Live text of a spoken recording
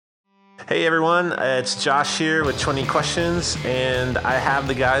Hey everyone, it's Josh here with 20 Questions, and I have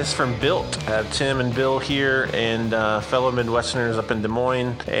the guys from BilT. I have Tim and Bill here, and fellow Midwesterners up in Des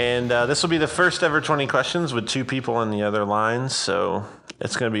Moines. And this will be the first ever 20 Questions with two people on the other lines, so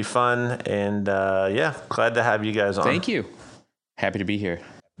it's going to be fun. And yeah, glad to have you guys on. Thank you. Happy to be here.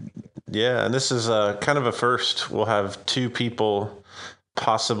 Yeah, and this is kind of a first. We'll have two people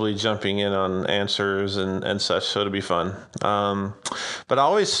possibly jumping in on answers and such, so it'll be fun. But I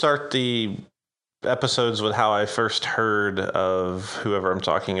always start the episodes with how I first heard of whoever I'm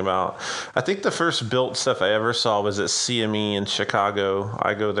talking about. I think the first BilT stuff I ever saw was at CME in Chicago.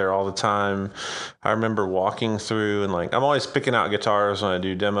 I go there all the time. I remember walking through and I'm always picking out guitars when I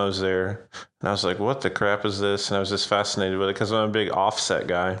do demos there. And I was like, what the crap is this? And I was just fascinated with it because I'm a big offset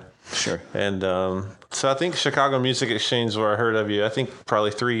guy. Sure. And so I think Chicago Music Exchange is where I heard of you. I think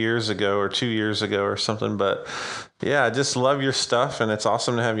probably 3 years ago or 2 years ago or something. But yeah, I just love your stuff, and it's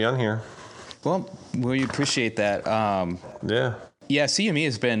awesome to have you on here. Well, we appreciate that. Yeah. Yeah, CME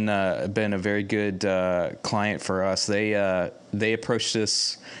has been a very good client for us. They approached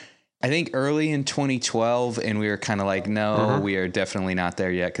us, I think, early in 2012, and we were kind of like, no, we are definitely not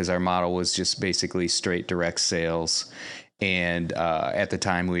there yet, because our model was just basically straight direct sales. And at the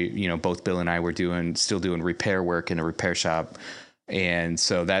time, we, both Bill and I were still doing repair work in a repair shop. And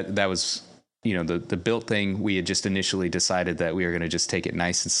so that was, the BilT thing, we had just initially decided that we were going to just take it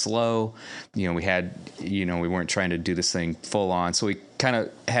nice and slow. We weren't trying to do this thing full on. So we kind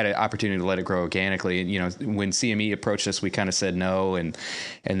of had an opportunity to let it grow organically. And, when CME approached us, we kind of said no. And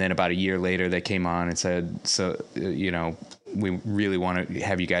then about a year later, they came on and said, we really want to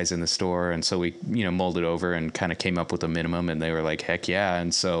have you guys in the store. And so we, molded over and kind of came up with a minimum, and they were like, heck yeah.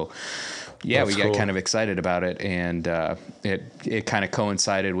 And so, yeah, we got kind of excited about it. And it kind of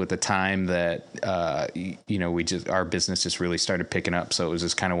coincided with the time that, our business just really started picking up. So it was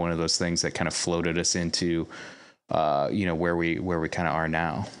just kind of one of those things that kind of floated us into, where we kind of are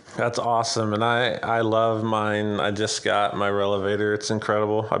now. That's awesome. And I love mine. I just got my Relevator. It's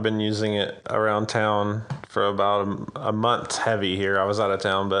incredible. I've been using it around town for about a month heavy here. I was out of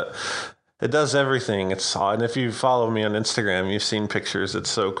town, but it does everything. And if you follow me on Instagram, you've seen pictures. It's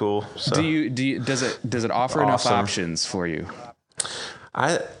so cool. So, does it offer enough options for you?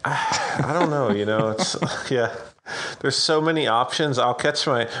 I don't know, it's, yeah. There's so many options. I'll catch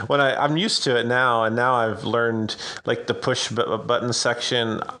I'm used to it now, and now I've learned the push button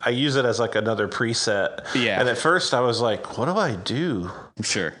section. I use it as another preset. Yeah. And at first I was like, what do I do?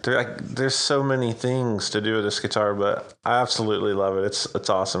 Sure. There's so many things to do with this guitar, but I absolutely love it. It's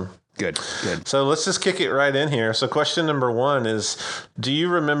awesome. Good. So let's just kick it right in here. So question number 1 is, do you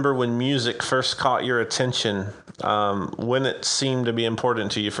remember when music first caught your attention, when it seemed to be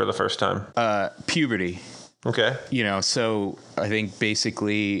important to you for the first time? Puberty. Okay. So I think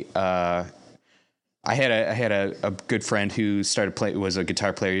basically, I had a good friend who was a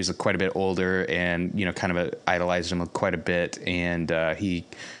guitar player. He was quite a bit older, and, kind of idolized him quite a bit. And, he,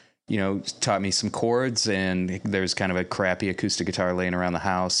 taught me some chords, and there was kind of a crappy acoustic guitar laying around the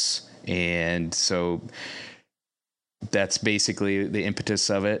house. And so that's basically the impetus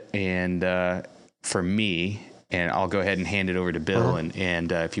of it. And, for me, and I'll go ahead and hand it over to Bill,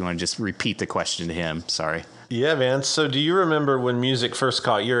 and if you want to just repeat the question to him. Sorry. Yeah, man. So do you remember when music first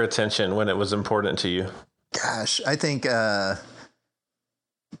caught your attention, when it was important to you? Gosh, I think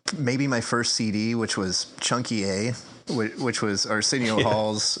maybe my first CD, which was Chunky A, which was Arsenio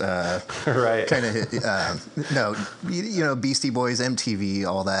Hall's right. kind of, Beastie Boys, MTV,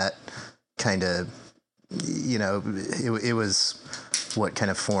 all that kind of, it was what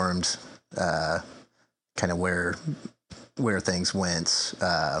kind of formed kind of where things went.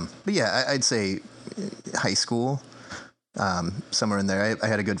 But yeah, I'd say high school, somewhere in there. I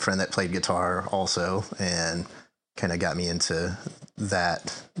had a good friend that played guitar also, and kind of got me into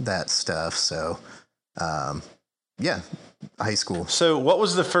that stuff. So, yeah, high school. So what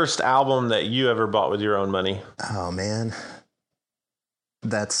was the first album that you ever bought with your own money? Oh man,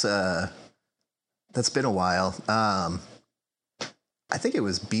 that's been a while. I think it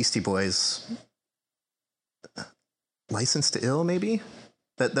was Beastie Boys, License to Ill, maybe?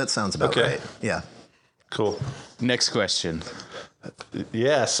 That sounds about right. Yeah. Cool. Next question.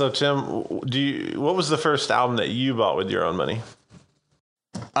 Yeah. So Tim, what was the first album that you bought with your own money?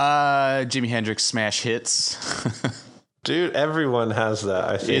 Jimi Hendrix Smash Hits. Dude, everyone has that,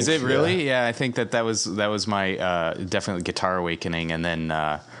 I think. Is it really? Yeah, I think that was my definitely guitar awakening, and then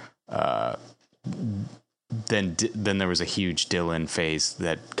there was a huge Dylan phase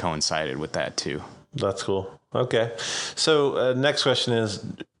that coincided with that too. That's cool. Okay. So next question is,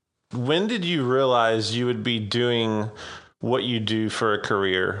 when did you realize you would be doing what you do for a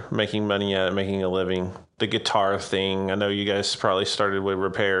career, making money at it, making a living, the guitar thing. I know you guys probably started with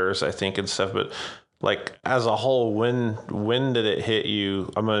repairs, I think, and stuff, but like as a whole, when did it hit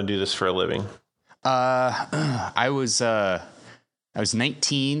you? I'm going to do this for a living. I was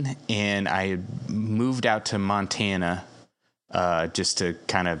 19 and I had moved out to Montana, just to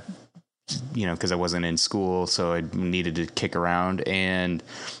kind of, cause I wasn't in school. So I needed to kick around, and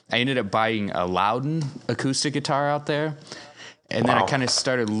I ended up buying a Loudon acoustic guitar out there. And then I kind of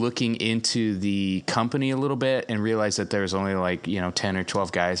started looking into the company a little bit and realized that there was only like, 10 or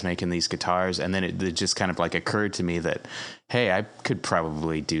 12 guys making these guitars. And then it just kind of like occurred to me that, hey, I could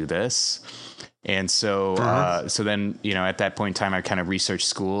probably do this. And so, so then, at that point in time, I kind of researched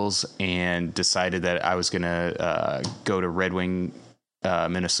schools and decided that I was going to go to Red Wing,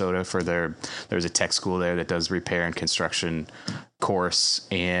 Minnesota for there's a tech school there that does repair and construction course,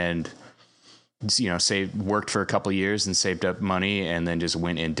 and worked for a couple of years and saved up money, and then just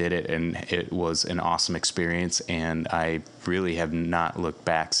went and did it. And it was an awesome experience. And I really have not looked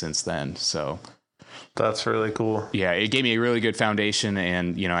back since then. So that's really cool. Yeah. It gave me a really good foundation,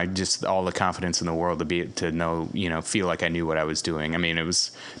 and, I just all the confidence in the world to know, feel like I knew what I was doing. I mean, it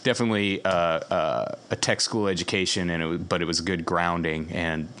was definitely a tech school education, but it was a good grounding,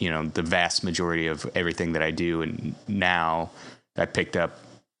 and, the vast majority of everything that I do and now I picked up,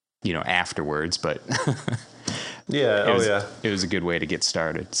 afterwards, but yeah, it was a good way to get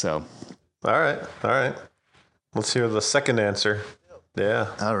started. So, all right. Let's hear the second answer.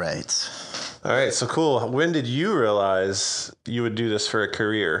 Yeah. All right. So cool. When did you realize you would do this for a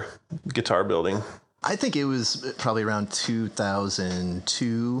career, guitar building? I think it was probably around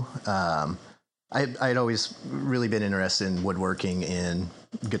 2002. I'd always really been interested in woodworking, in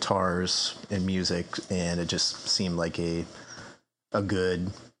guitars and music, and it just seemed like a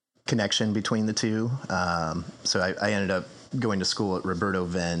good connection between the two. So I ended up going to school at Roberto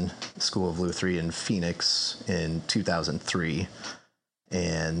Venn School of Luthery in Phoenix in 2003,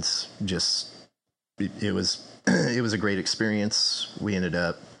 and just it was a great experience. I ended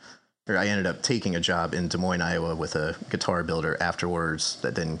up taking a job in Des Moines, Iowa, with a guitar builder afterwards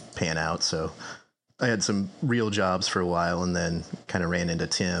that didn't pan out. So I had some real jobs for a while, and then kind of ran into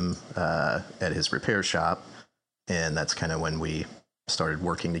Tim at his repair shop, and that's kind of when we started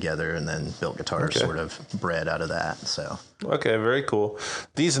working together, and then BilT Guitars sort of bred out of that. So okay, very cool.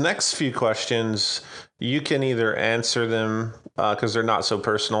 These next few questions, you can either answer them because they're not so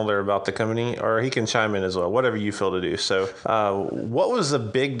personal, they're about the company, or he can chime in as well, whatever you feel to do. So what was a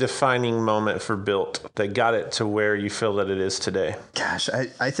big defining moment for BilT that got it to where you feel that it is today? Gosh,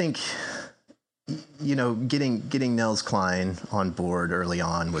 I think getting Nels Klein on board early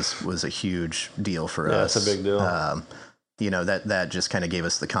on was a huge deal for us. That's a big deal. That just kind of gave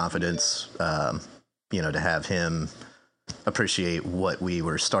us the confidence, to have him appreciate what we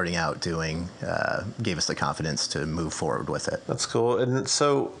were starting out doing, gave us the confidence to move forward with it. That's cool. And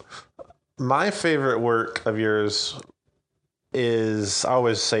so my favorite work of yours is, I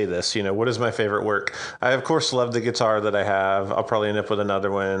always say this, what is my favorite work? I, of course, love the guitar that I have. I'll probably end up with another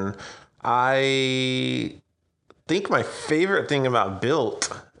one. I think my favorite thing about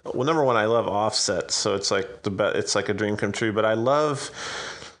BilT, well, number one, I love offsets, so it's like it's like a dream come true. But I love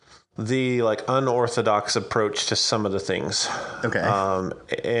the unorthodox approach to some of the things. Okay.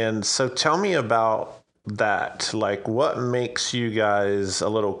 And so tell me about that. Like, what makes you guys a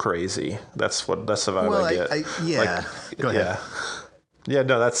little crazy? That's the vibe I get. Go ahead. Yeah. Yeah,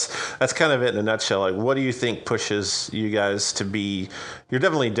 no, that's kind of it in a nutshell. Like, what do you think pushes you guys to be? You're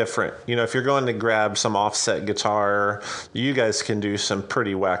definitely different. If you're going to grab some offset guitar, you guys can do some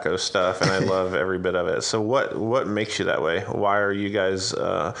pretty wacko stuff, and I love every bit of it. So, what makes you that way? Why are you guys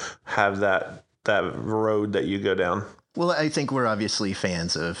have that road that you go down? Well, I think we're obviously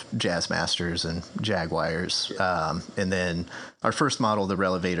fans of Jazzmasters and Jaguars. And then our first model, the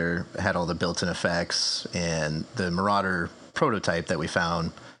Relevator, had all the built-in effects, and the Marauder prototype that we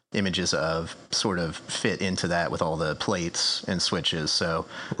found images of sort of fit into that with all the plates and switches. So,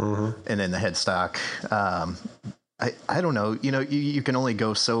 and then the headstock, I don't know, you can only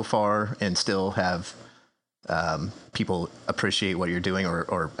go so far and still have people appreciate what you're doing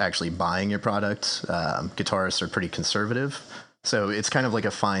or actually buying your product. Guitarists are pretty conservative, so it's kind of like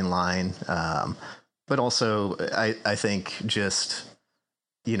a fine line. But also I think just,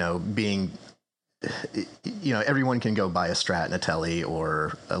 being, everyone can go buy a Strat and a Tele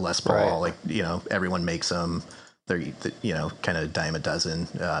or a Les Paul. Right. Everyone makes them. They're, kind of dime a dozen.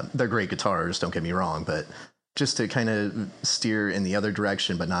 They're great guitars, don't get me wrong, but just to kind of steer in the other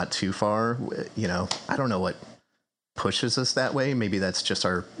direction, but not too far, I don't know what pushes us that way. Maybe that's just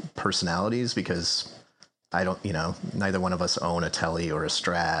our personalities, because I don't, neither one of us own a Tele or a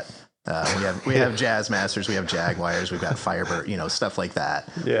Strat. We have Jazz Masters, we have Jaguars, we've got Firebird, stuff like that.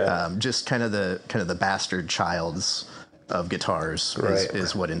 Yeah. Just kind of the bastard childs of guitars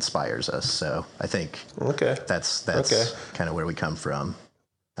is what inspires us. So I think that's kind of where we come from.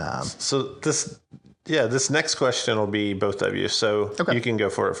 So this next question will be both of you. So you can go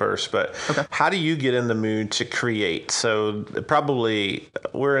for it first, but how do you get in the mood to create? So probably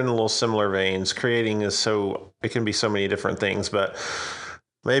we're in a little similar veins. Creating it can be so many different things, but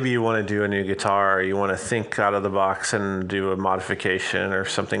maybe you want to do a new guitar, or you want to think out of the box and do a modification or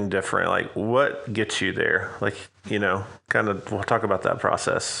something different. Like, what gets you there? Like, kind of, we'll talk about that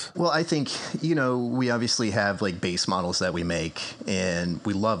process. Well, I think, we obviously have like base models that we make and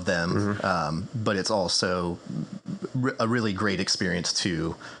we love them. But it's also a really great experience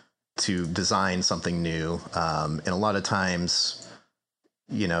to design something new. And a lot of times,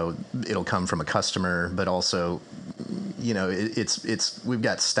 it'll come from a customer, but also, we've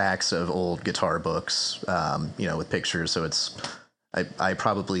got stacks of old guitar books, with pictures. So I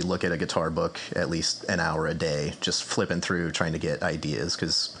probably look at a guitar book at least an hour a day, just flipping through, trying to get ideas.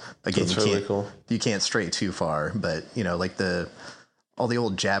 Cause again, you can't stray too far, but like all the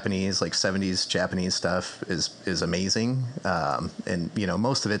old Japanese, like 70s Japanese stuff is amazing. And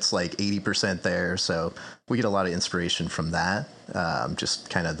most of it's like 80% there. So we get a lot of inspiration from that. Just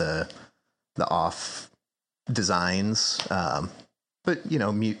kind of the off designs. But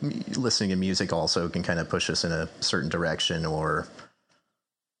listening to music also can kind of push us in a certain direction, or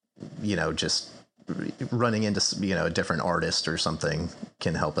just running into a different artist or something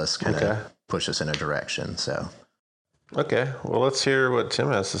can help us kind of push us in a direction. So well, let's hear what Tim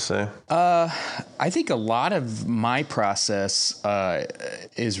has to say. I think a lot of my process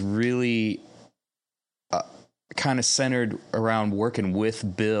is really kind of centered around working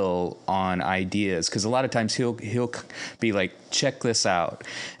with Bill on ideas, because a lot of times he'll be like, check this out,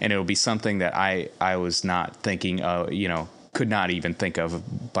 and it'll be something that I was not thinking of, could not even think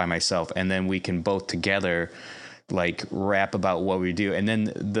of by myself, and then we can both together like rap about what we do. And then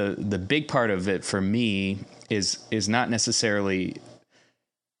the big part of it for me is not necessarily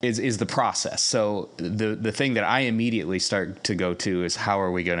is the process. So the thing that I immediately start to go to is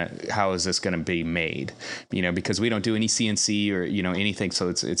how is this gonna be made? Because we don't do any CNC or anything, so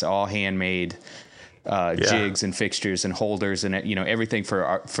it's all handmade jigs and fixtures and holders and everything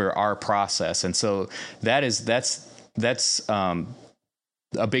for our process. And so that's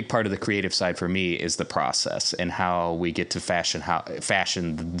a big part of the creative side for me is the process and how we get to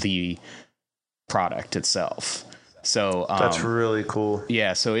fashion the product itself. So that's really cool.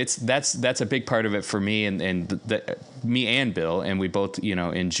 Yeah, so that's a big part of it for me, and me and Bill, and we both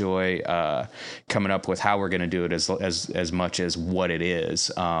enjoy coming up with how we're going to do it as much as what it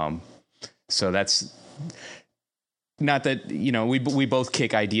is. So that's not that we both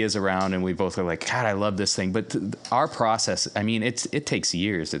kick ideas around and we both are like, God, I love this thing, but our process, I mean, it takes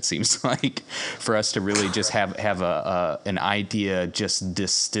years, it seems like, for us to really just have an idea just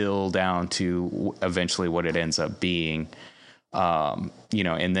distill down to eventually what it ends up being. And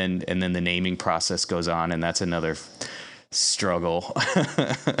then the naming process goes on, and that's another struggle.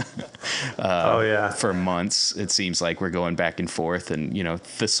 For months it seems like we're going back and forth, and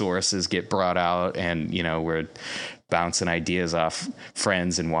thesauruses get brought out, and we're bouncing ideas off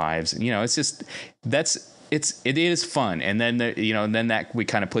friends and wives. It's just it is fun. And then then that we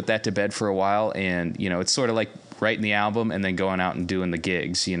kind of put that to bed for a while, and it's sort of like writing the album and then going out and doing the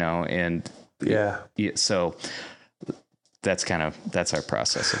gigs, and so that's our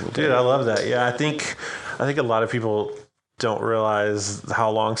process a little bit. Dude, I love that. Yeah, I think a lot of people don't realize how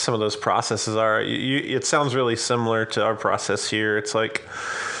long some of those processes are. It sounds really similar to our process here. It's like,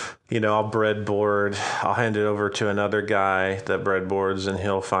 I'll breadboard, I'll hand it over to another guy that breadboards, and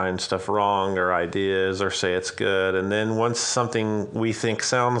he'll find stuff wrong or ideas or say it's good. And then once something we think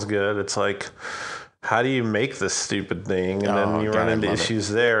sounds good, it's like, how do you make this stupid thing? And then you run into issues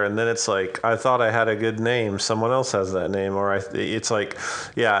there. And then it's like, I thought I had a good name, someone else has that name. Or it's like,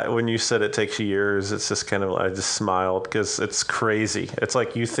 when you said it takes years, it's just kind of, I just smiled because it's crazy. It's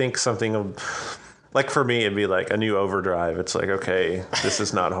like you think something like, for me, it'd be like a new overdrive. It's like, okay, this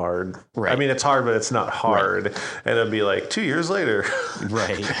is not hard. Right. I mean, it's hard, but it's not hard. Right. And it'd be like 2 years later.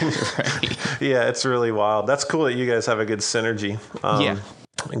 Right. Yeah, it's really wild. That's cool that you guys have a good synergy.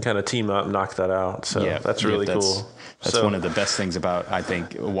 And kind of team up and knock that out. So that's really cool. That's one of the best things about, I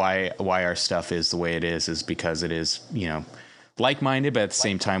think, why our stuff is the way it is because it is, like-minded, but at the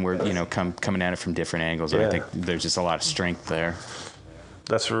same time, we're, coming at it from different angles. And I think there's just a lot of strength there.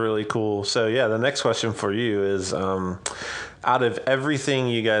 That's really cool. So, the next question for you is, out of everything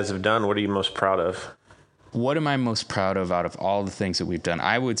you guys have done, what are you most proud of? What am I most proud of out of all the things that we've done?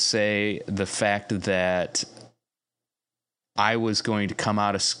 I would say the fact that I was going to come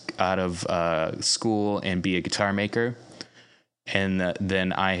out of school and be a guitar maker, and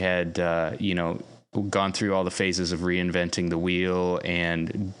then I had gone through all the phases of reinventing the wheel,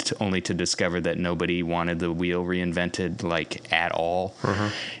 and only to discover that nobody wanted the wheel reinvented like at all.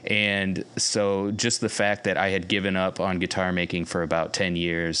 And so just the fact that I had given up on guitar making for about 10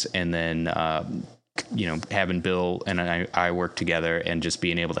 years, and then having Bill and I work together, and just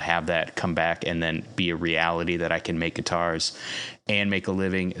being able to have that come back and then be a reality that I can make guitars and make a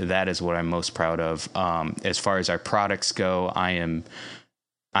living, that is what I'm most proud of. As far as our products go, I'm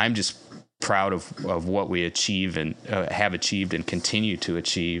just proud of what we achieve and have achieved and continue to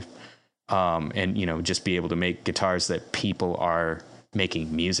achieve. And just be able to make guitars that people are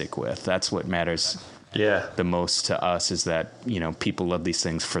making music with. That's what matters the most to us, is that, people love these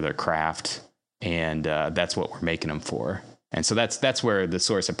things for their craft. And that's what we're making them for. And so that's where the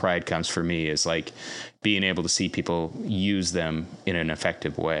source of pride comes for me, is like being able to see people use them in an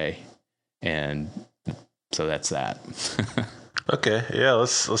effective way. And so that's that. Okay. Yeah.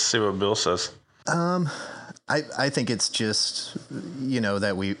 Let's see what Bill says. I think it's just,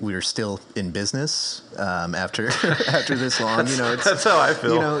 that we're still in business, after this long, That's how I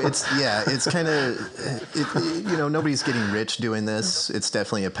feel. It's kind of, nobody's getting rich doing this. It's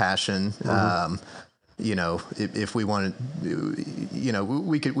definitely a passion. If we wanted,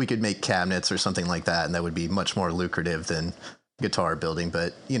 we could make cabinets or something like that, and that would be much more lucrative than guitar building.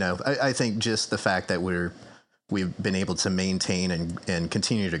 But, I think just the fact that we've been able to maintain and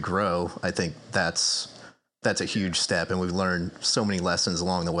continue to grow, I think that's a huge step. And we've learned so many lessons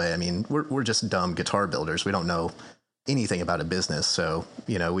along the way. I mean, we're just dumb guitar builders. We don't know anything about a business. So,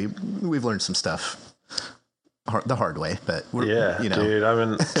 we've learned some stuff the hard way, but dude, I'm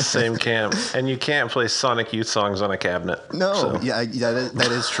in the same camp. And you can't play Sonic Youth songs on a cabinet. No. So. Yeah,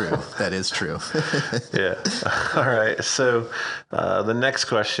 that is true. That is true. Yeah. All right. So the next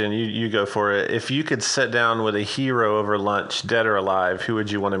question, you go for it. If you could sit down with a hero over lunch, dead or alive, who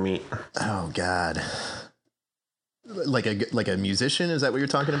would you want to meet? Oh God. Like a musician? Is that what you're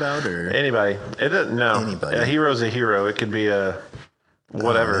talking about, or anybody? No. Anybody. A hero's a hero. It could be a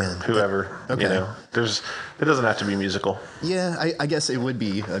whatever, whoever. Okay. It doesn't have to be musical. Yeah, I guess it would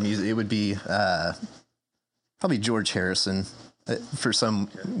be a music. It would be probably George Harrison. For some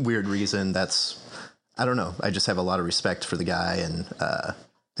weird reason, I don't know. I just have a lot of respect for the guy, and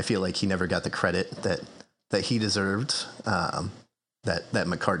I feel like he never got the credit that he deserved. That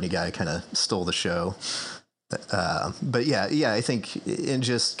McCartney guy kind of stole the show. But yeah, I think in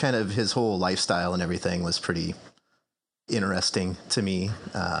just kind of his whole lifestyle and everything was pretty interesting to me.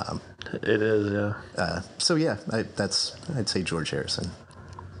 It is, yeah. So yeah, I'd say George Harrison.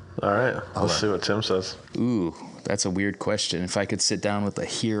 All right, let's see what Tim says. Ooh, that's a weird question. If I could sit down with a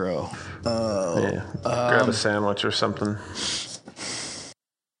hero, grab a sandwich or something.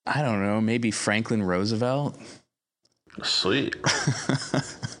 I don't know, maybe Franklin Roosevelt. Sweet.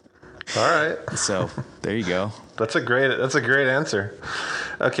 All right. So there you go. That's a great answer.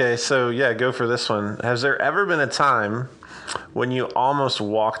 Okay, so yeah, go for this one. Has there ever been a time when you almost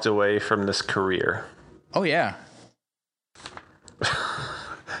walked away from this career? Oh yeah.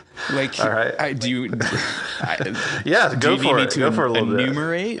 Like, all right. Yeah, go for it. Go for a little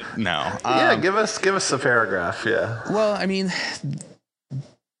enumerate? bit. No. Yeah, give us a paragraph. Yeah. Well, I mean,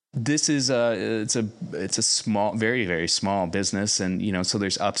 this is it's a small, very, very small business, and so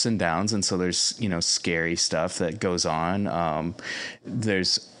there's ups and downs, and so there's scary stuff that goes on.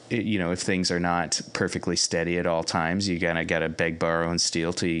 There's if things are not perfectly steady at all times, you gotta beg, borrow, and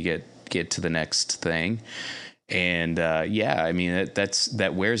steal till you get to the next thing. And I mean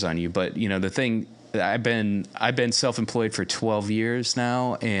that wears on you. But the thing, I've been self-employed for 12 years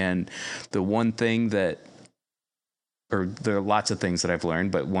now, and the one thing there are lots of things that I've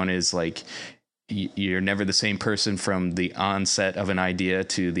learned, but one is like you're never the same person from the onset of an idea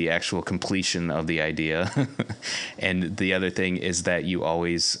to the actual completion of the idea. And the other thing is that you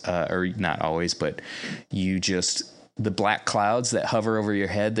always, or not always, but the black clouds that hover over your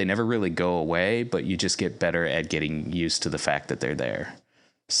head, they never really go away, but you just get better at getting used to the fact that they're there.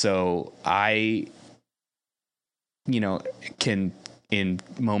 So I, can, in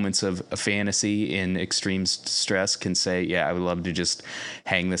moments of a fantasy, in extreme stress, can say, yeah, I would love to just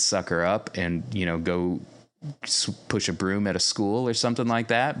hang this sucker up and, go push a broom at a school or something like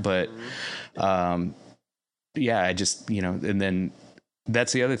that. But, I just, and then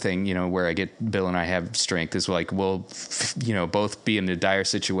that's the other thing, where I get Bill and I have strength is like, we'll, both be in a dire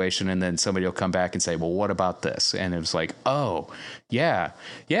situation, and then somebody will come back and say, well, what about this? And it was like, oh yeah,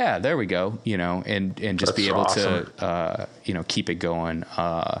 there we go. And just That's be able awesome. to, keep it going,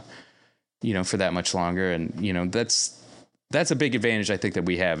 for that much longer. And, that's a big advantage I think that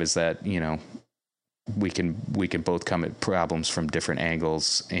we have, is that, we can both come at problems from different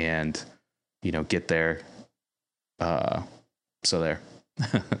angles and, get there. So there.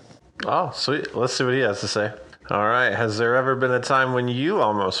 Oh, sweet. Let's see what he has to say. All right. Has there ever been a time when you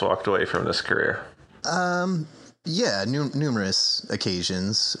almost walked away from this career? Yeah, numerous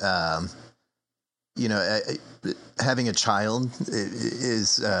occasions. Having a child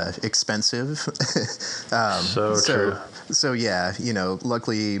is expensive. So true. So yeah,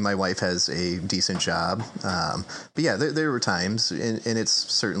 luckily my wife has a decent job. But yeah, there were times, and it's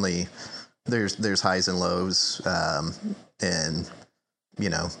certainly there's highs and lows, and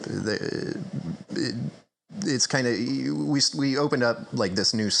it's kind of, we opened up like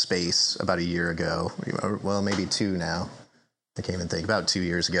this new space about a year ago, well, maybe two now. I can't even think, about 2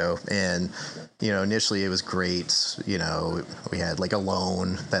 years ago. And, initially it was great. We had like a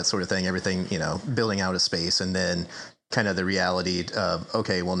loan, that sort of thing, everything, building out a space. And then kind of the reality of,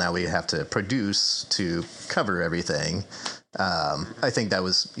 okay, well, now we have to produce to cover everything. I think that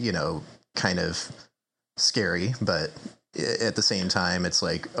was, kind of scary, but at the same time, it's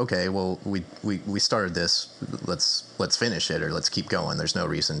like, okay, well, we started this, let's finish it, or let's keep going. There's no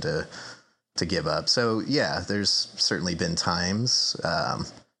reason to give up. So yeah, there's certainly been times,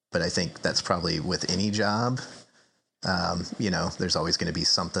 but I think that's probably with any job. There's always going to be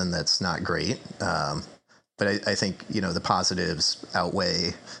something that's not great. But I think, the positives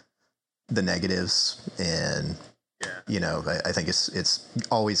outweigh the negatives, and, I think it's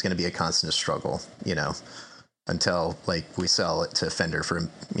always going to be a constant struggle, until like we sell it to Fender for,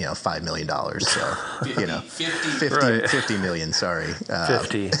 $5 million. So, 50 million, sorry.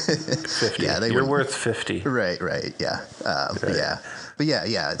 50. 50. Yeah, You're worth 50. Right. Yeah. Right. But yeah,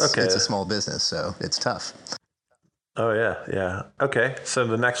 it's Okay. a small business, so it's tough. Oh, yeah. Okay, so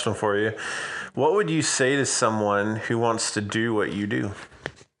the next one for you. What would you say to someone who wants to do what you do?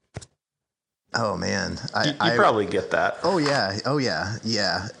 Oh, man. You probably get that. Oh, yeah.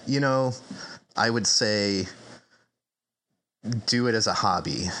 I would say do it as a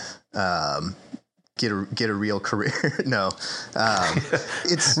hobby. Get a real career. No,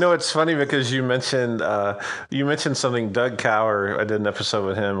 it's funny because you mentioned something. Doug Cower, I did an episode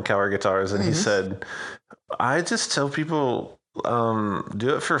with him, Cower Guitars, and he said, I just tell people,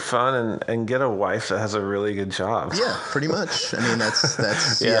 do it for fun and get a wife that has a really good job. Yeah, pretty much. I mean,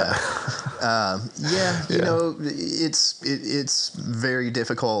 that's yeah. It's very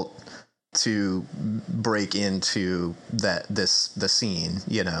difficult to break into the scene,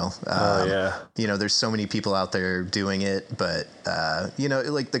 there's so many people out there doing it, but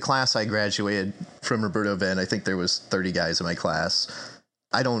like the class I graduated from, Roberto Ben, I think there was 30 guys in my class.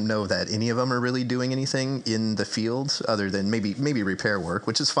 I don't know that any of them are really doing anything in the field other than maybe repair work,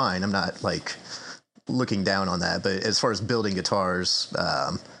 which is fine. I'm not like looking down on that, but as far as building guitars,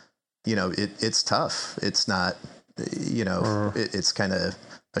 it's tough. It's not, it's kind of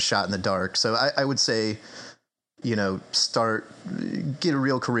a shot in the dark. So I would say, get a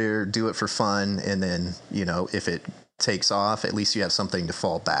real career, do it for fun. And then, if it takes off, at least you have something to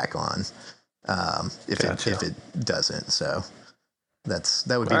fall back on. If it doesn't. So that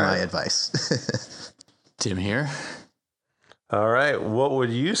would be my advice. Tim here. All right. What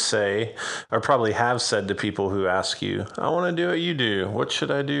would you say, or probably have said to people who ask you, I want to do what you do. What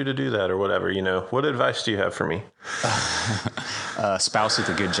should I do to do that, or whatever? What advice do you have for me? Spouse with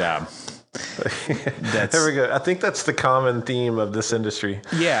a good job. There we go. I think that's the common theme of this industry.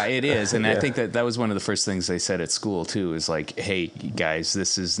 Yeah, it is. And I think that was one of the first things they said at school too, is like, hey guys,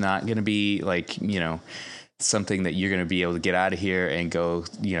 this is not going to be like, something that you're going to be able to get out of here and go,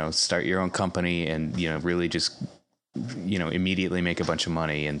 start your own company and, really just, immediately make a bunch of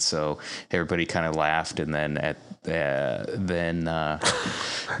money. And so everybody kind of laughed. And then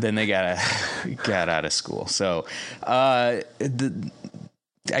then they got out of school. So, I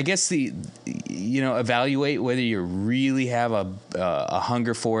guess evaluate whether you really have a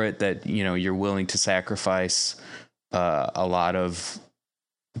hunger for it, that, you're willing to sacrifice a lot of,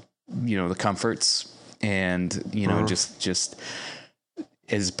 the comforts and, just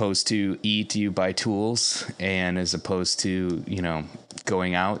as opposed to eat, you buy tools, and as opposed to,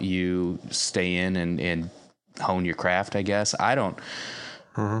 going out, you stay in and hone your craft, I guess. I don't,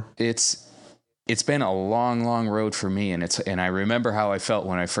 it's been a long, long road for me. And I remember how I felt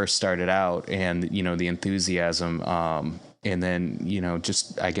when I first started out, and, the enthusiasm, and then,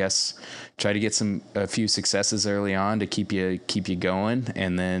 just, I guess, try to get a few successes early on to keep you going,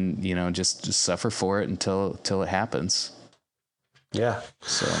 and then, just suffer for it until it happens. Yeah.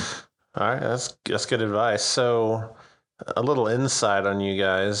 So, all right, that's good advice. So, a little insight on you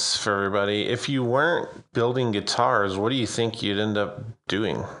guys for everybody. If you weren't building guitars, what do you think you'd end up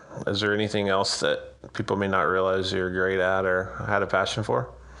doing? Is there anything else that people may not realize you're great at or had a passion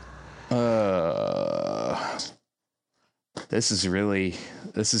for? This is really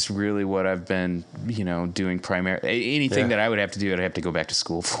what I've been, doing primarily. Anything that I would have to do, I'd have to go back to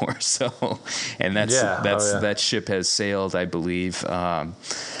school for. So, and that ship has sailed, I believe.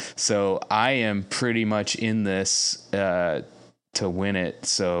 So I am pretty much in this to win it.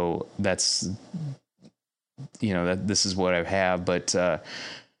 So that's, this is what I have. But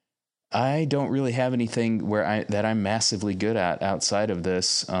I don't really have anything that I'm massively good at outside of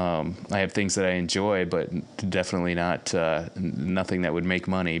this. I have things that I enjoy, but definitely not nothing that would make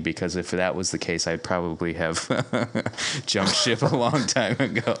money, because if that was the case, I'd probably have jumped ship a long time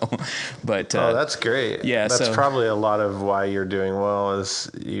ago. But that's great. Yeah, that's probably a lot of why you're doing well. That's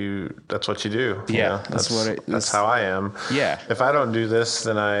what you do. Yeah, that's how I am. Yeah. If I don't do this,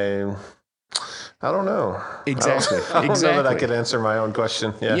 then I don't know. Exactly. I don't know that I could answer my own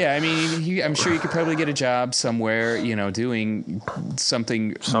question. Yeah. Yeah. I mean, I'm sure you could probably get a job somewhere, doing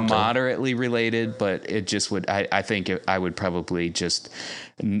something moderately related, but it just would, I think I would probably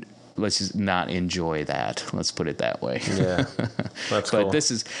let's just not enjoy that. Let's put it that way. Yeah. That's cool.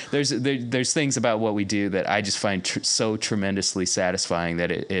 But there's things about what we do that I just find so tremendously satisfying that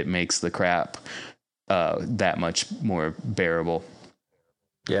it makes the crap that much more bearable.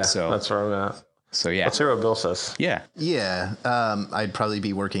 Yeah. So that's where I'm at. So yeah, let's hear what Bill says. Yeah. I'd probably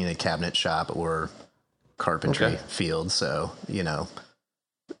be working in a cabinet shop or carpentry field. So,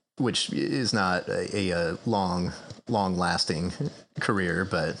 which is not a long lasting career,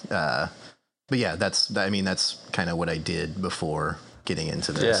 but yeah, that's kind of what I did before getting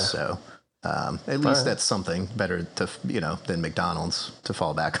into this. Yeah. So, at least that's something better than McDonald's to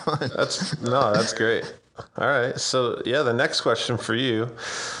fall back on. That's great. All right. So yeah, the next question for you.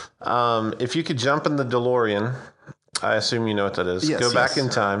 If you could jump in the DeLorean, I assume you know what that is. Yes, Go back in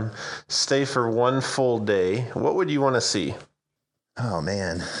time, stay for one full day. What would you want to see? Oh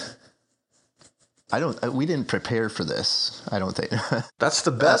man, we didn't prepare for this. I don't think. That's the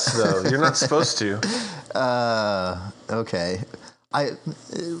best though. You're not supposed to. Okay.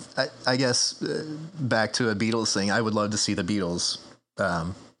 I guess back to a Beatles thing. I would love to see the Beatles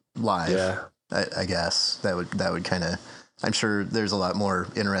live. Yeah. I guess that would kind of. I'm sure there's a lot more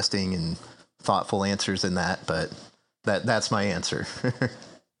interesting and thoughtful answers than that, but that's my answer.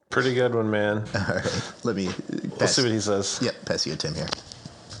 Pretty good one, man. All right, let's see what he says. Yep, pass you a Tim here.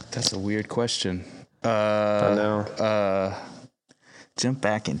 That's a weird question. I know. Jump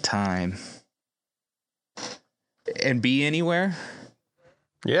back in time and be anywhere.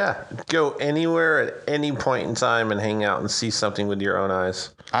 Yeah, go anywhere at any point in time and hang out and see something with your own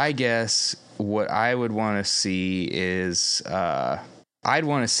eyes. I guess what I would want to see is I'd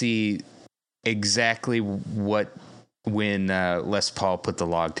want to see exactly when Les Paul put the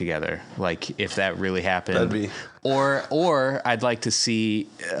log together, like if that really happened. Or I'd like to see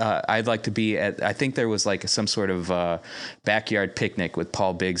I'd like to be at, I think there was like some sort of backyard picnic with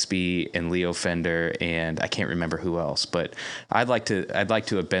Paul Bigsby and Leo Fender and I can't remember who else, but I'd like to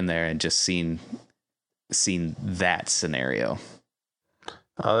have been there and just seen that scenario.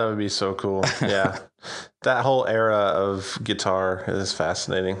 Oh, that would be so cool. Yeah. That whole era of guitar is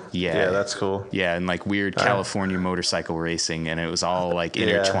fascinating. Yeah, that's cool. Yeah, and like weird California motorcycle racing, and it was all like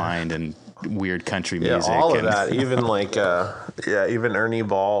intertwined and weird country music. Yeah, all of that. Even like, even Ernie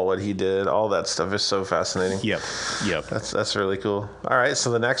Ball, what he did, all that stuff is so fascinating. Yep. That's really cool. All right, so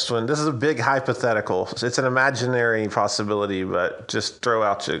the next one, this is a big hypothetical. It's an imaginary possibility, but just throw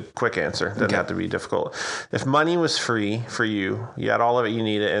out a quick answer. Doesn't have to be difficult. If money was free for you, you had all of it you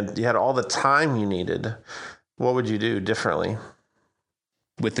needed, and you had all the time you needed, what would you do differently?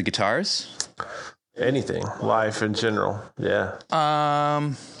 With the guitars? Anything. Life in general. Yeah.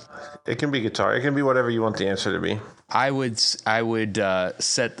 It can be guitar. It can be whatever you want the answer to be. I would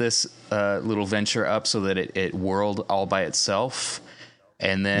set this little venture up so that it whirled all by itself,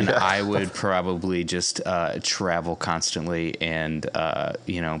 and then I would probably just travel constantly and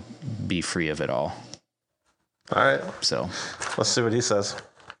be free of it all. All right. So let's see what he says.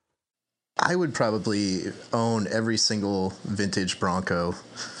 I would probably own every single vintage Bronco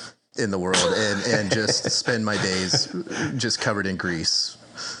in the world and just spend my days just covered in grease.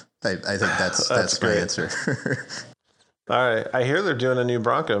 I think that's my answer. All right. I hear they're doing a new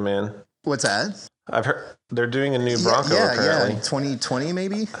Bronco, man. What's that? I've heard they're doing a new Bronco apparently. 2020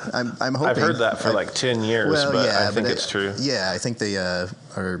 maybe. I'm hoping. I've heard that for like 10 years, but I think it's true. Yeah, I think they are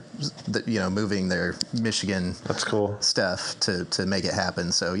moving their Michigan That's cool stuff to make it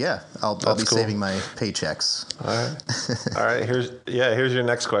happen. So yeah, I'll be saving my paychecks. All right. Here's your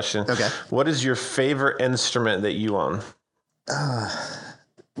next question. Okay. What is your favorite instrument that you own?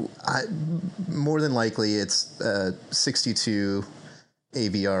 More than likely it's 62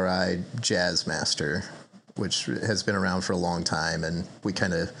 AVRI Jazzmaster, which has been around for a long time, and we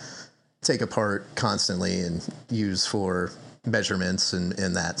kind of take apart constantly and use for measurements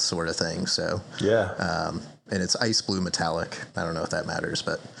and that sort of thing. So yeah, and it's ice blue metallic. I don't know if that matters,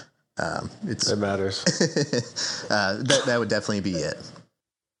 but it matters. That would definitely be it.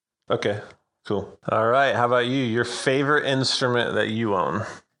 Okay, cool. All right, how about you? Your favorite instrument that you own?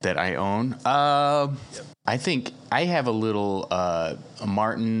 That I own? I think I have a little a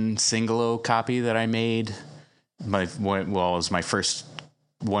Martin Singolo copy that I made. It was one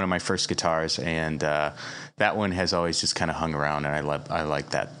of my first guitars, and that one has always just kind of hung around, and I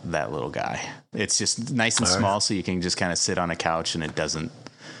like that little guy. It's just nice and small, so you can just kind of sit on a couch, and it doesn't,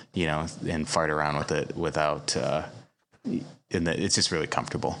 and fart around with it without. It's just really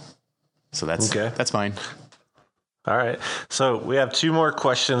comfortable. So that's mine. All right. So we have two more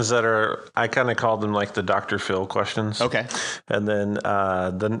questions that I kind of call them like the Dr. Phil questions. Okay. And then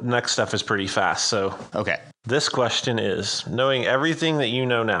the next stuff is pretty fast. So okay. This question is, knowing everything that you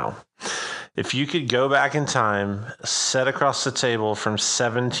know now, if you could go back in time, sit across the table from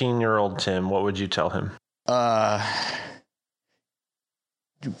 17-year-old Tim, what would you tell him? I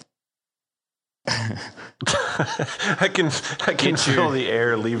can feel the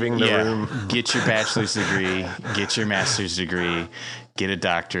air leaving the room. Get your bachelor's degree, get your master's degree, get a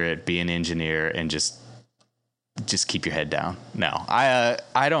doctorate, be an engineer, and just keep your head down. No, I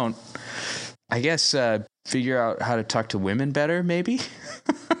don't. I guess figure out how to talk to women better, maybe.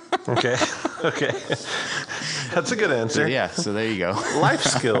 Okay. That's a good answer. Yeah. So there you go. Life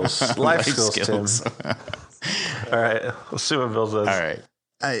skills. Life skills, Tim. All right. Let's see what Bill says. All right.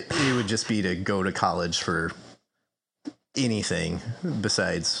 It would just be to go to college for anything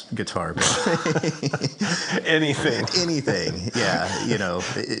besides guitar. Anything. Yeah.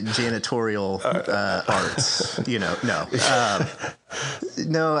 Janitorial arts,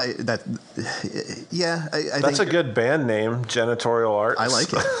 no. I That's think a good band name, Janitorial Arts. I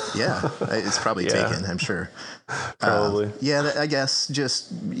like it. Yeah. It's probably taken, I'm sure. Probably. I guess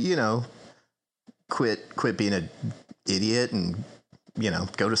just, quit being an idiot and,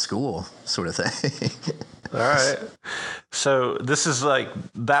 go to school sort of thing. All right. So this is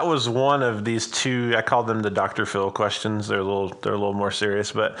that was one of these two, I call them the Dr. Phil questions. They're a little more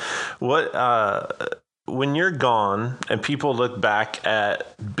serious, but when you're gone and people look back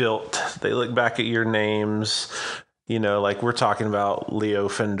at BilT, they look back at your names, we're talking about Leo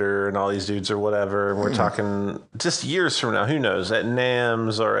Fender and all these dudes or whatever. And we're talking just years from now, who knows, at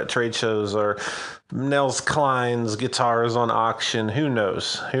NAMMs or at trade shows or Nels Klein's guitars on auction. Who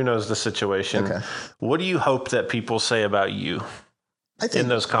knows the situation. Okay. What do you hope that people say about you in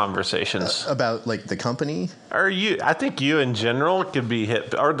those conversations? About the company? Or you? I think you in general could be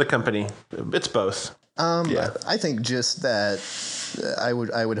hit, or the company. It's both. I think just that I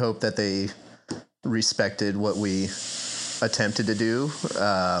would hope that they respected what we attempted to do,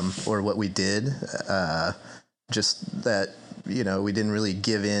 or what we did. Just that, we didn't really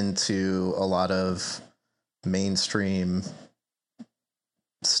give in to a lot of mainstream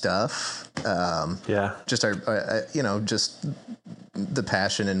stuff. Just our, just the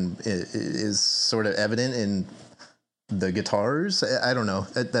passion and is sort of evident in the guitars. I don't know.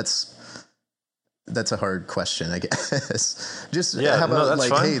 That's a hard question, I guess. How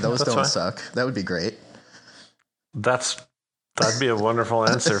about hey, those don't suck. That would be great. That'd be a wonderful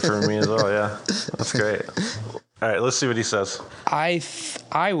answer for me as well. Yeah, that's great. All right, let's see what he says. I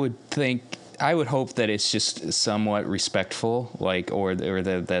would hope that it's just somewhat respectful, or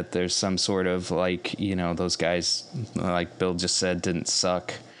that there's some sort of those guys, like Bill just said, didn't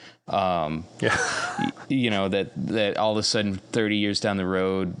suck. That all of a sudden 30 years down the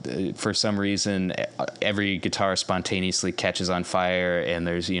road, for some reason, every guitar spontaneously catches on fire and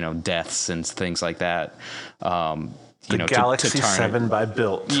there's, deaths and things like that. The Galaxy 7 by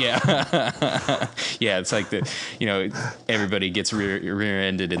BilT. Yeah. Yeah. It's like everybody gets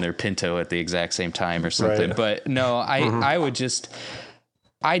rear-ended in their Pinto at the exact same time or something. Right. But no, I just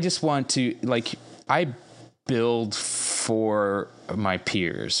want to, build for my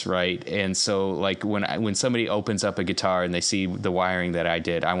peers, right? And so like when somebody opens up a guitar and they see the wiring that I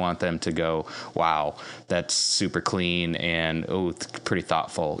did, I want them to go, wow, that's super clean and pretty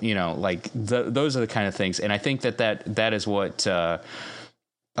thoughtful, like those are the kind of things. And I think that is what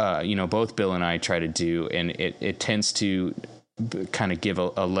both Bill and I try to do, and it tends to kind of give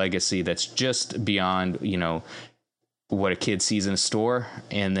a legacy that's just beyond what a kid sees in a store,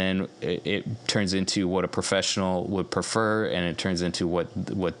 and then it turns into what a professional would prefer, and it turns into what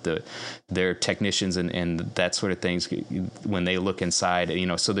their technicians and that sort of things when they look inside,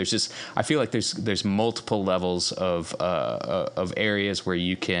 so I feel like there's multiple levels of areas where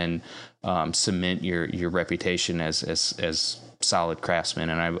you can cement your reputation as solid craftsmen,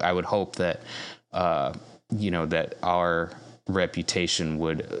 and I would hope that that our reputation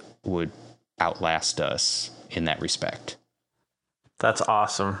would outlast us in that respect. That's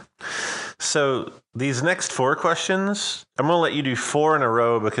awesome. So these next 4 questions, I'm going to let you do 4 in a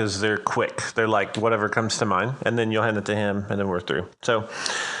row because they're quick. They're like whatever comes to mind, and then you'll hand it to him, and then we're through. So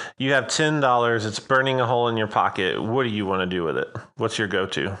you have $10. It's burning a hole in your pocket. What do you want to do with it? What's your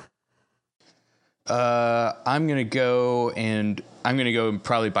go-to? I'm going to go and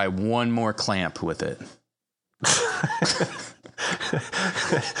probably buy one more clamp with it.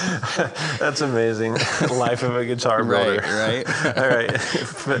 That's amazing. Life of a guitar builder. Right. All right.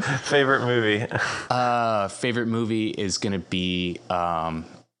 Favorite movie? Favorite movie is going to be, the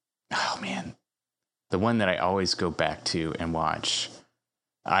one that I always go back to and watch.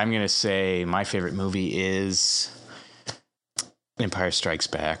 I'm going to say my favorite movie is Empire Strikes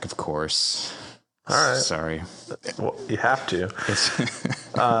Back, of course. All right. Sorry. Well, you have to.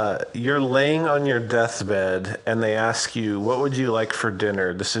 You're laying on your deathbed and they ask you, what would you like for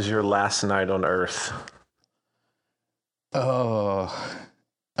dinner? This is your last night on Earth. I'm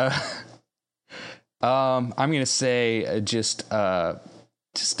going to say I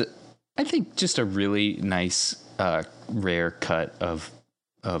think just a really nice, rare cut of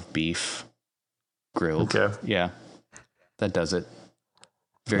beef grilled. Okay. Yeah. That does it.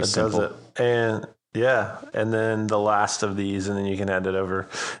 Very simple. Does it. And yeah, and then the last of these, and then you can hand it over.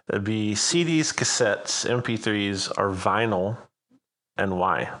 It'd be CDs, cassettes, MP3s, or vinyl, and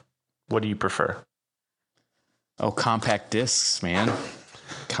why? What do you prefer? Oh, compact discs, man.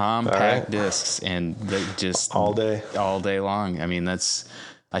 Compact discs, and they just all day long. I mean,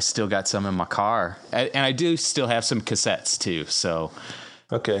 I still got some in my car, and I do still have some cassettes too. So,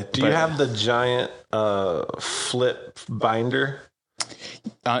 okay. Do you have the giant flip binder?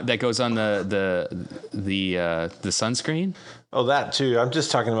 That goes on the sunscreen? Oh, that too. I'm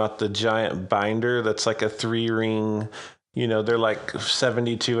just talking about the giant binder that's like a 3-ring, they're like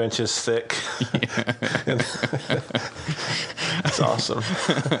 72 inches thick. Yeah. That's awesome.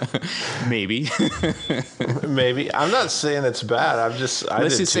 Maybe. I'm not saying it's bad.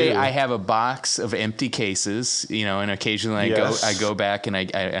 Let's just say I have a box of empty cases, and occasionally I go back and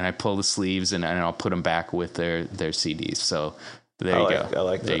I pull the sleeves and I'll put them back with their CDs. So there you go. I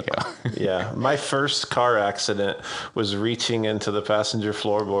like that. There you go. Yeah. My first car accident was reaching into the passenger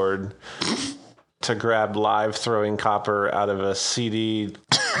floorboard to grab Live Throwing Copper out of a CD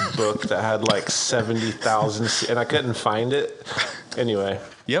book that had like 70,000, and I couldn't find it. Anyway.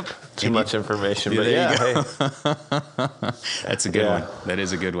 Yep. Too much information, but hey. That's a good one. That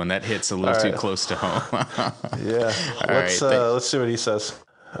is a good one. That hits a little too close to home. Yeah. Let's see what he says.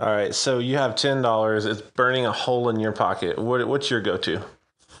 All right, so you have $10. It's burning a hole in your pocket. What's your go-to? You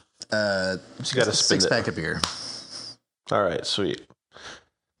got to spend 6-pack of beer. All right, sweet.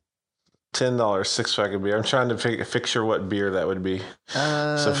 $10 6-pack of beer. I'm trying to picture what beer that would be.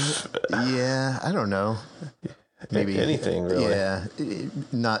 Yeah, I don't know. Maybe anything really. Yeah,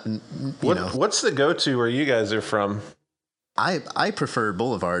 not. What's the go-to where you guys are from? I prefer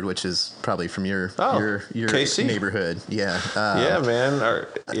Boulevard, which is probably from your KC neighborhood. Yeah. Yeah, man.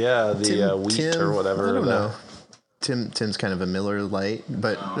 Wheat Tim, or whatever. I don't know. Tim's kind of a Miller Lite,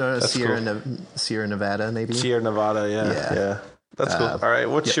 but Sierra Nevada maybe. Sierra Nevada, yeah. That's cool. All right,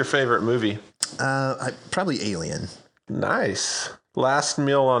 what's your favorite movie? Probably Alien. Nice. Last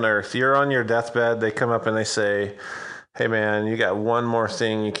meal on Earth. You're on your deathbed. They come up and they say, "Hey, man, you got one more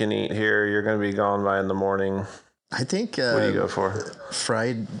thing you can eat here. You're going to be gone by in the morning." I think. What do you go for?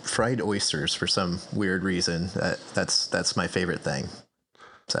 Fried oysters for some weird reason. That's my favorite thing.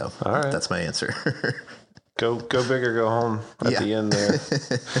 So all right. That's my answer. Go big or go home at the end there.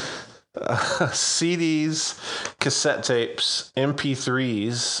 CDs, cassette tapes,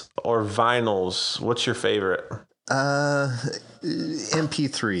 MP3s, or vinyls. What's your favorite?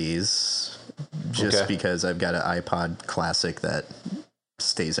 MP3s. Just because I've got an iPod Classic that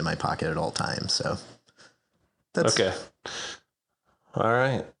stays in my pocket at all times. So. That's okay. All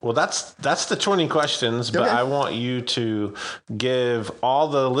right. Well, that's the 20 questions, but Okay. I want you to give all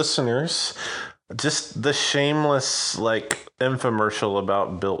the listeners just the shameless like infomercial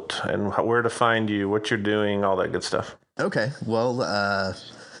about BilT and where to find you, what you're doing, all that good stuff. Okay. Well,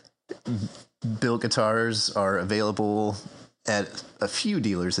 BilT Guitars are available at a few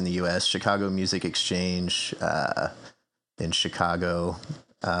dealers in the U.S. Chicago Music Exchange in Chicago.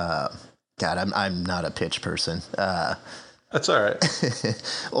 God, I'm not a pitch person. That's all right.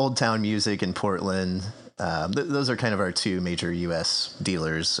 Old Town Music in Portland. Those are kind of our two major U.S.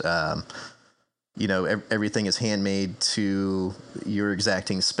 dealers. Everything is handmade to your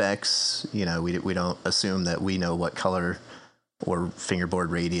exacting specs. We don't assume that we know what color or fingerboard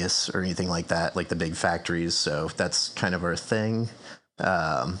radius or anything like that, like the big factories. So that's kind of our thing.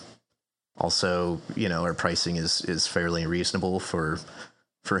 Also, our pricing is fairly reasonable for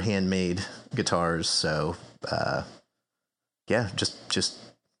handmade guitars. So, just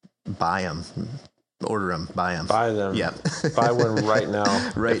buy them, order them, buy them. Buy them. Yeah. Buy one right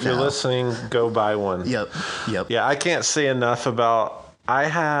now. Right if you're now. listening, go buy one. Yep. Yeah, I can't say enough about, I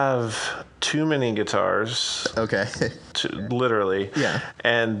have too many guitars. Okay. Literally. Yeah.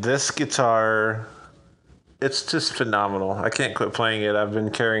 And this guitar, it's just phenomenal. I can't quit playing it. I've been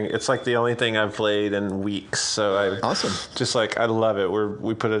carrying, it's like the only thing I've played in weeks. So Awesome. Just like, I love it.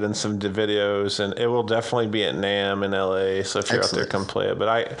 We put it in some videos, and it will definitely be at NAMM in LA. So if you're Excellent. out there, come play it. But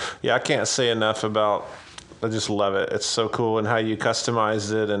I can't say enough about, I just love it. It's so cool, and how you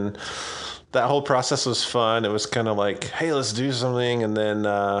customized it, and that whole process was fun. It was kind of like, hey, let's do something. And then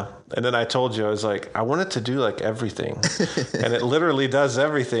I told you, I was like, I want it to do like everything. And it literally does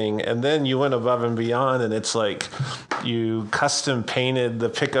everything. And then you went above and beyond, and it's like you custom painted the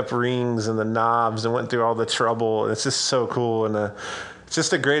pickup rings and the knobs and went through all the trouble. And it's just so cool. And it's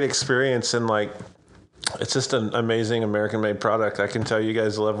just a great experience. And like, it's just an amazing American-made product. I can tell you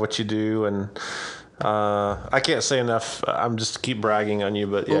guys love what you do. And I can't say enough. I'm just keep bragging on you,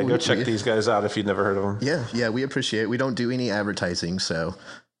 but yeah, go check these guys out if you've never heard of them. Yeah, we appreciate it. We don't do any advertising, so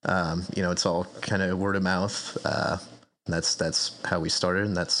it's all kind of word of mouth. That's how we started,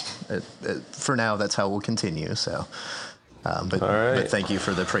 and that's for now. That's how we'll continue. So, but, all right. But thank you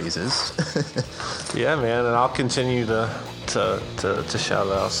for the praises. Yeah, man, and I'll continue to shout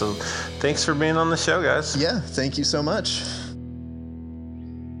out. So, thanks for being on the show, guys. Yeah, thank you so much.